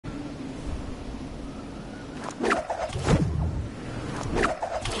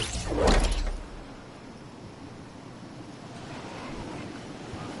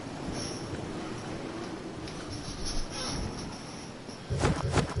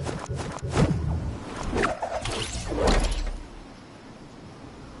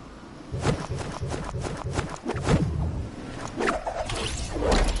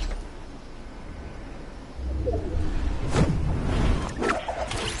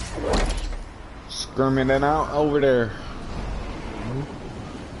skirming out over there.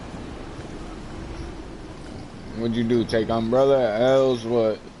 What'd you do? Take umbrella, L's,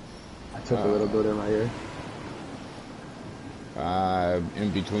 what? I took a little bit in my ear.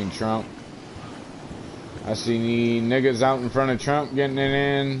 In between Trump. I see niggas out in front of Trump getting it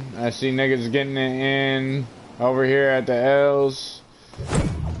in. I see niggas getting it in over here at the L's.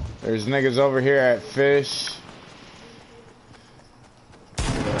 There's niggas over here at Fish.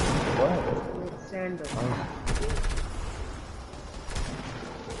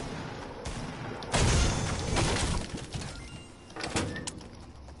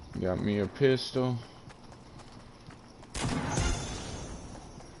 Got me a pistol.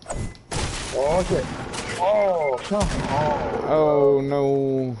 Oh shit. Oh, come on. Oh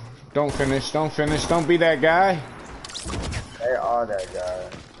no. Don't finish, don't finish, don't be that guy. They are that guy.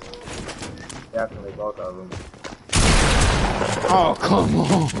 Definitely both of them. Oh, come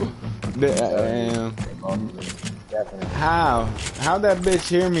on. Damn. Definitely. How'd that bitch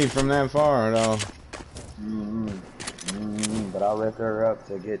hear me from that far though? But I'll lift her up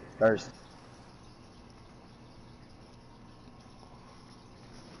to get thirsty.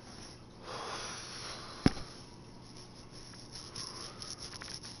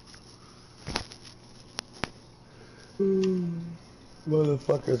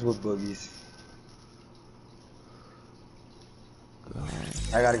 Motherfuckers with boogies.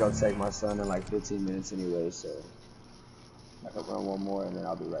 I gotta go take my son in like 15 minutes anyway, so I can run one more and then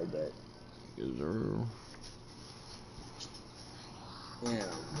I'll be right back. Damn, bro.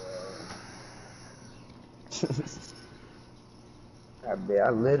 I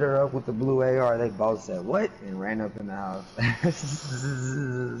lit her up with the blue AR. They both said, what? And ran up in the house.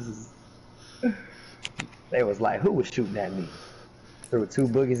 They was like, who was shooting at me? Threw 2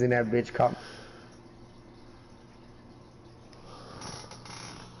 boogies in that bitch, caught me.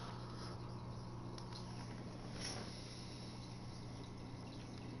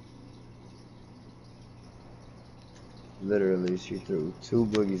 Literally, she threw 2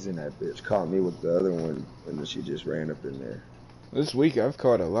 boogies in that bitch, caught me with the other one, and then she just ran up in there. This week I've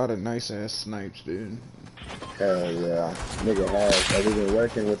caught a lot of nice ass snipes, dude. Hell yeah. Nigga has. I've been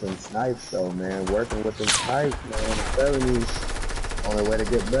working with them snipes though, man. Working with them snipes, man. I'm telling you, only way to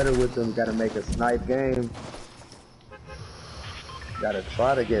get better with them, gotta make a snipe game. Gotta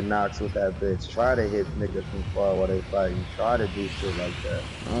try to get knocks with that bitch. Try to hit niggas from far while they fighting. Try to do shit like that.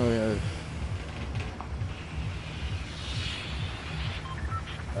 Oh yeah.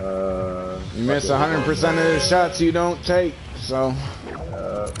 You miss 100% of the shots you don't take, so.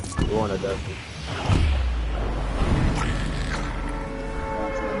 You wanna dust it.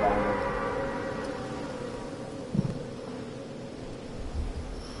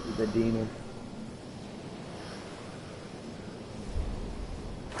 The demon.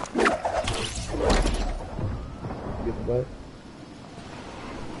 Get the butt.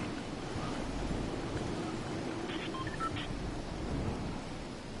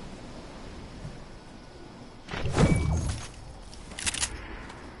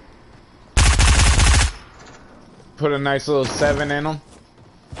 Put a nice little 7 in them.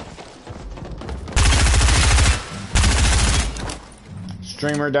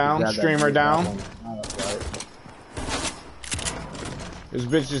 Streamer down, streamer down. This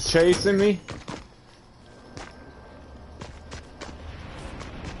bitch is chasing me.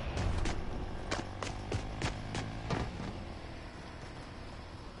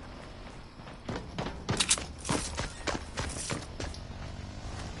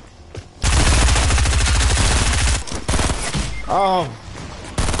 Oh.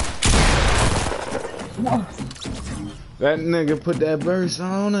 No. That nigga put that burst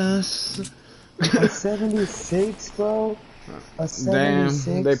on us. A 76, bro? A 76?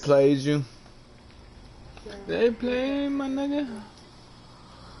 Damn, they played you. They played my nigga.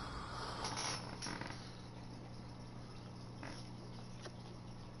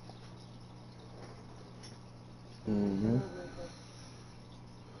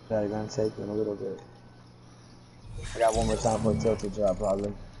 They're gonna take in a little bit. I got one more time for a tilted drop,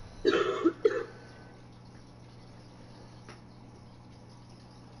 probably. I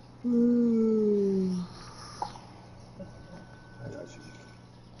got you.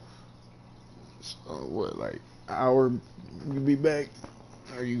 So what, like hour you be back?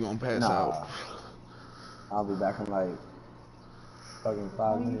 Or you gonna pass out? I'll be back in like fucking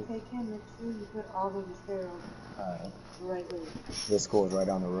 5 minutes. When you take him, make sure you put all of his barrels right there. This school's right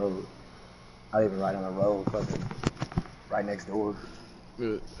down the road. I live right on the road, fucking right next door.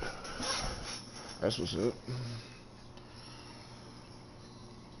 Good. That's what's up.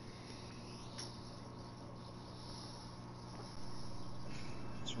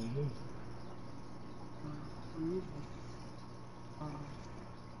 It's right here.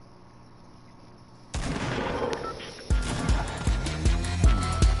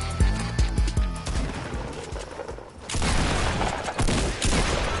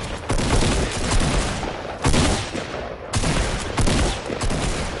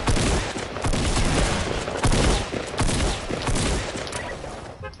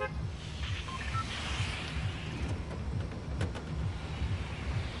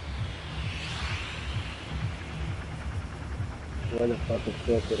 Where the fuck is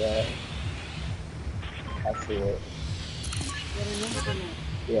tilted at? I see it.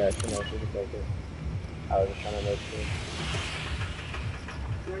 Yeah, it's enough. You can take it. I was just trying to make sure.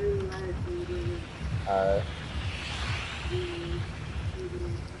 Alright.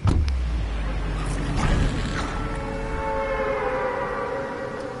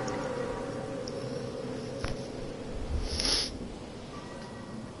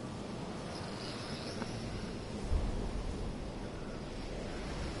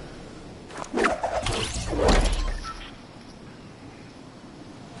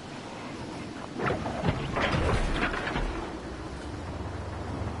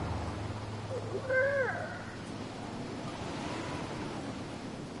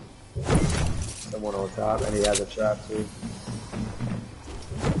 Someone on top, and he has a trap too.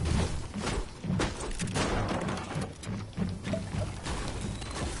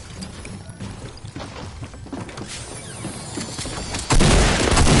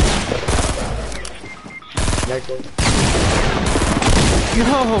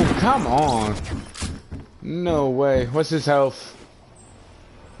 Yo, come on. No way. What's his health?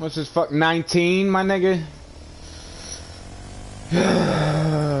 What's his fuck? 19, my nigga?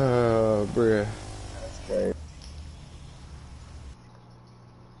 Bruh. That's great.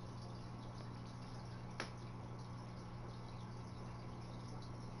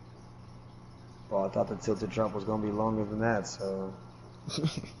 Well, I thought the tilted jump was gonna be longer than that, so.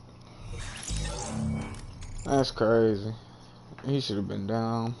 That's crazy. He should have been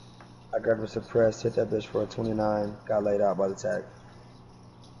down. I grabbed a suppressed, hit that bitch for a 29, got laid out by the tag.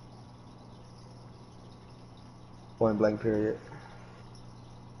 Point blank period.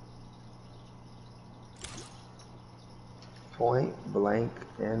 Point blank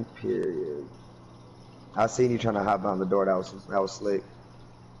and period. I seen you trying to hop on the door. That was slick.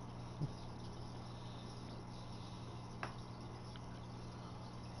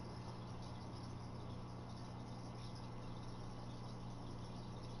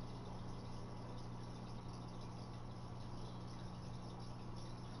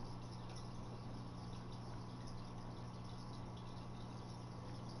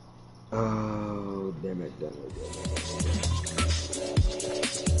 Oh, damn it.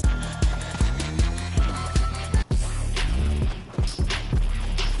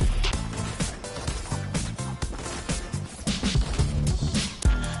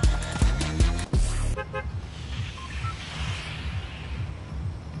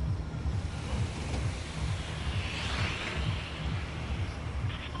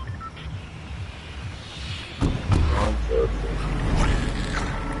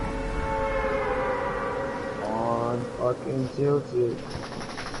 Fucking tilted.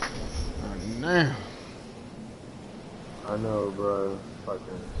 Damn. I know, bro.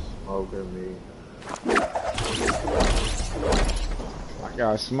 Fucking smoking me. I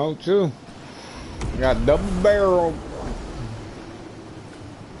got smoke too. I got double barrel.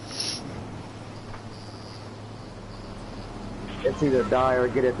 It's either die or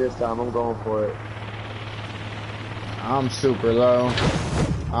get it this time. I'm going for it. I'm super low.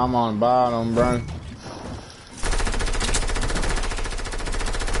 I'm on bottom, bro.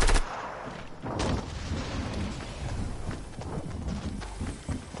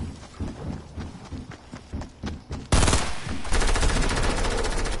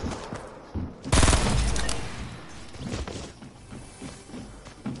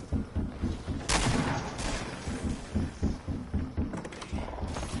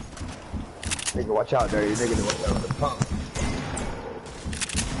 Nigga, watch out, dirty. Nigga, watch out for the pump.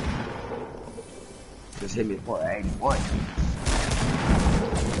 Just hit me for 81.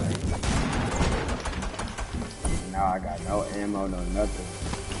 Now I got no ammo, no nothing.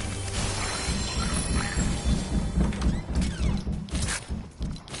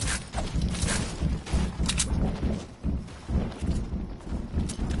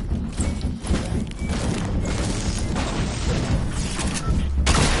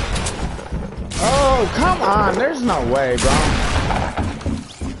 Oh, come on. There's no way, bro.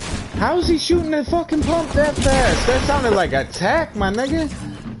 How is he shooting the fucking pump that fast? That sounded like attack, my nigga.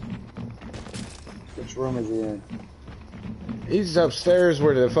 Which room is he in? He's upstairs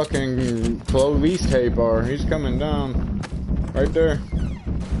where the fucking police tape are. He's coming down. Right there.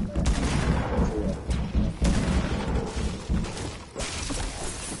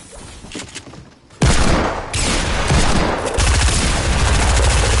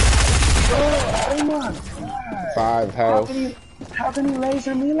 Oh my God. 5 health. How can he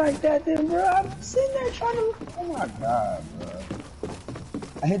laser me like that then, bro? I'm sitting there trying to... Oh my God, bro.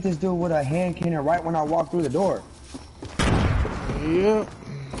 I hit this dude with a hand cannon right when I walked through the door. Yep.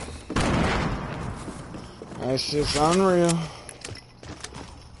 That's just unreal.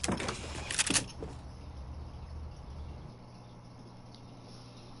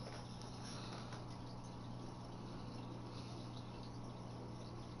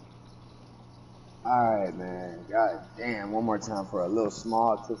 Alright, man. God damn. One more time for a little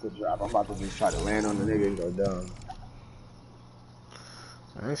small tilted drop. I'm about to just try to land on the nigga and go down.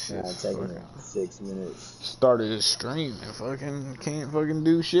 That shit's taking fucking... 6 minutes. Started a stream and fucking can't fucking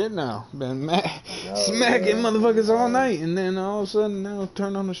do shit now. Been smacking motherfuckers all night, and then all of a sudden now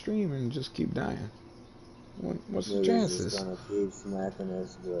turn on the stream and just keep dying. What's the chances? Just gonna keep smacking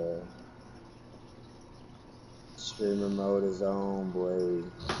us, bro. Streamer mode is on, boy.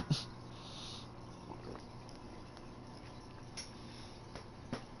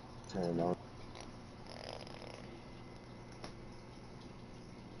 Turn on.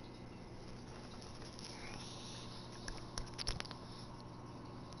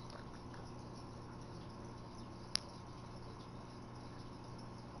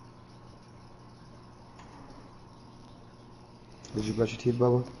 Did you brush your teeth,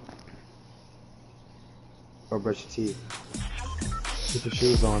 Bubba? Go brush your teeth. Put your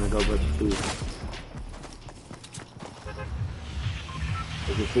shoes on and go brush your teeth.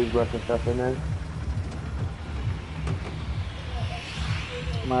 Is your toothbrush and stuff in there?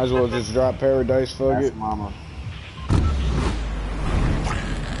 Might as well just drop Paradise, fuck it. Ask Mama.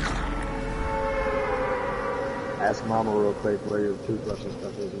 Ask Mama real quick where your toothbrush and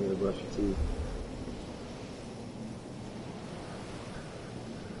stuff is when you brush your teeth.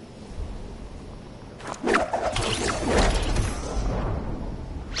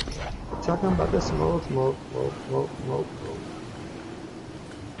 Talking about the smoke.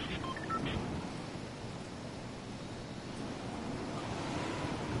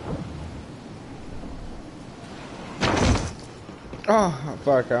 Oh,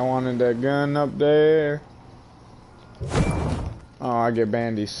 fuck, I wanted that gun up there. Oh, I get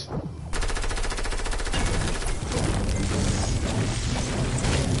bandies.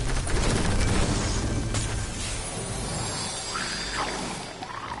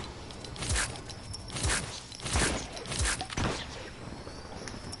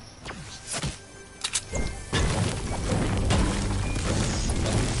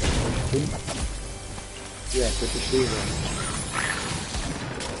 Yeah, put your shoes on.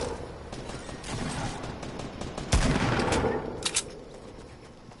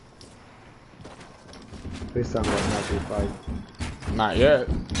 Please tell me that's not your fight. Not yet.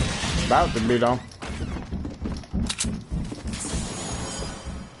 About to be though.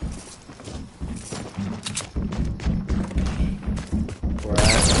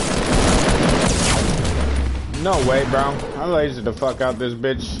 No way, bro. I lasered the fuck out this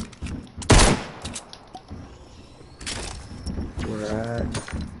bitch. Where at?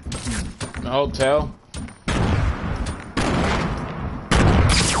 The hotel.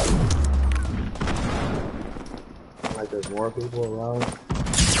 Like there's more people around.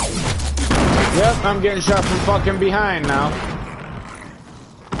 Yep, I'm getting shot from fucking behind now.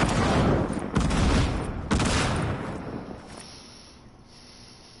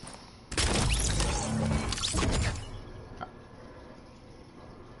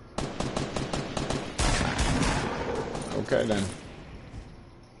 Okay then.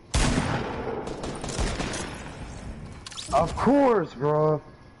 Of course, bro.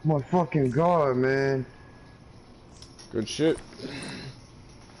 My fucking god, man. Good shit.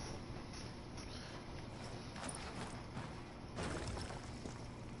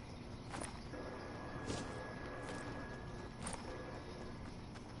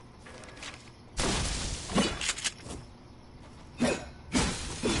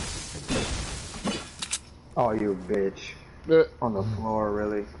 Oh, you bitch. On the floor,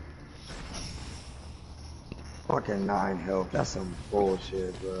 really? Fucking 9 health. That's some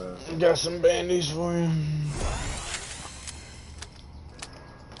bullshit, bro. Got some bandies for you.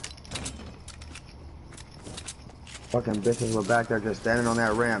 Fucking bitches were back there just standing on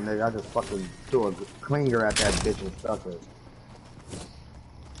that ramp, nigga. I just fucking threw a clinger at that bitch and stuck her.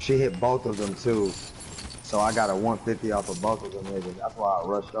 She hit both of them too. So I got a 150 off of both of them niggas. That's why I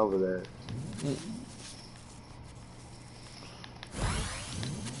rushed over there.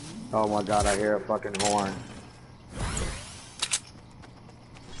 Oh my god, I hear a fucking horn.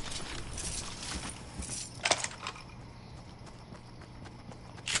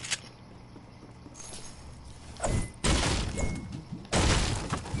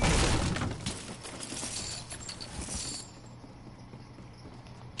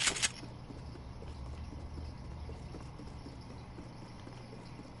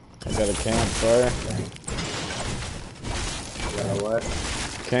 I got a campfire. Yeah, what?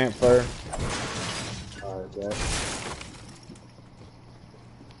 Campfire. Alright, bet.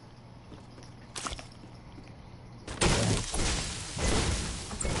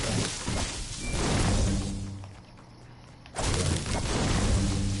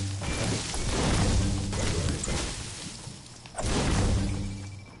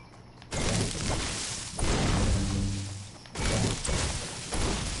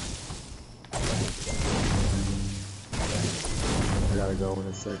 I gotta go in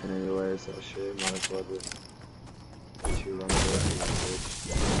a second anyway, so shit, might as well just get you running the rest of the bitch.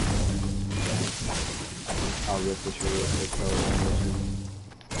 I'll rip this shit real quick, so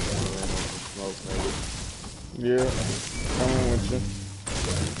I'll land on some smoke, maybe. Yeah, coming with you.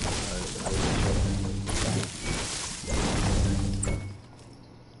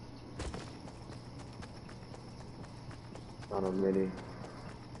 On a mini.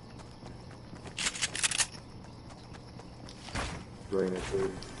 Green it too.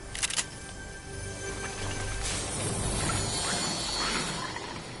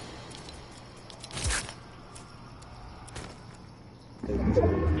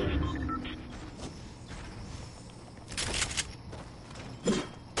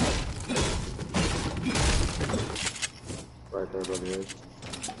 Right there, buddy.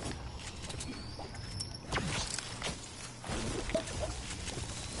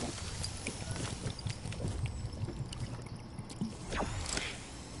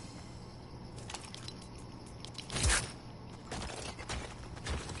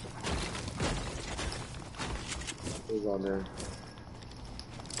 Who's on there?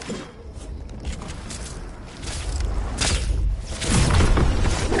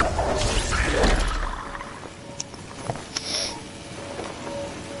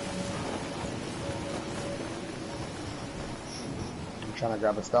 You trying to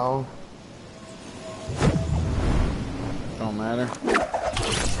grab a stone? Don't matter.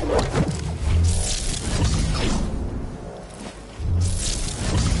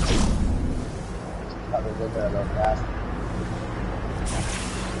 Probably get there a little faster.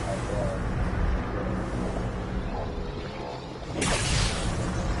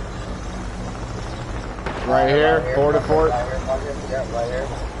 Right here, fort to fort. Right here. Yeah, right here.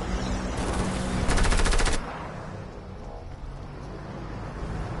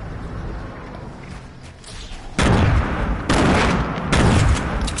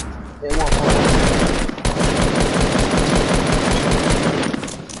 It won't hold.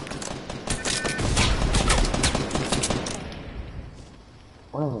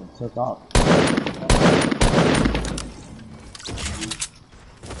 One of them took off.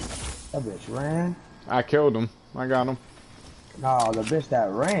 That bitch ran. I killed him. I got him. No, the bitch that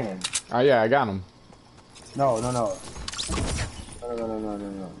ran. Oh yeah, I got him. No. No.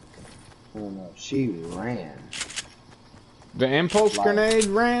 She ran. The impulse grenade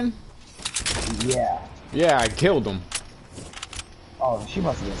ran? Yeah. Yeah, I killed him. Oh, she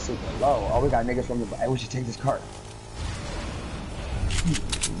must have been super low. Oh, we got niggas from the. Hey, we should take this cart.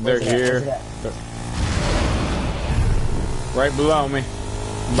 They're here. Where's Right below me.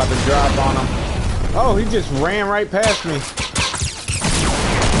 I'm about to drop on him. Oh, he just ran right past me.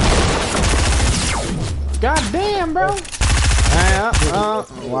 God damn, bro.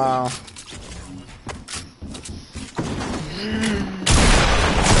 Wow.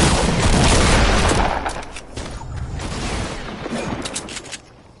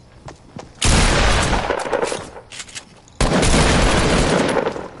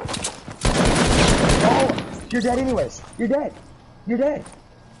 You're dead anyways. You're dead. You're dead.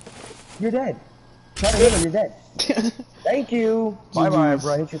 You're dead. Try to hit him, you're dead. Thank you. Bye-bye,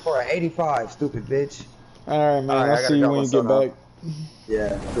 bro. I hit you for an 85, stupid bitch. Alright, man. I'll see you when you get back. Yeah,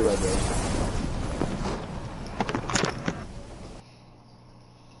 do that, bro.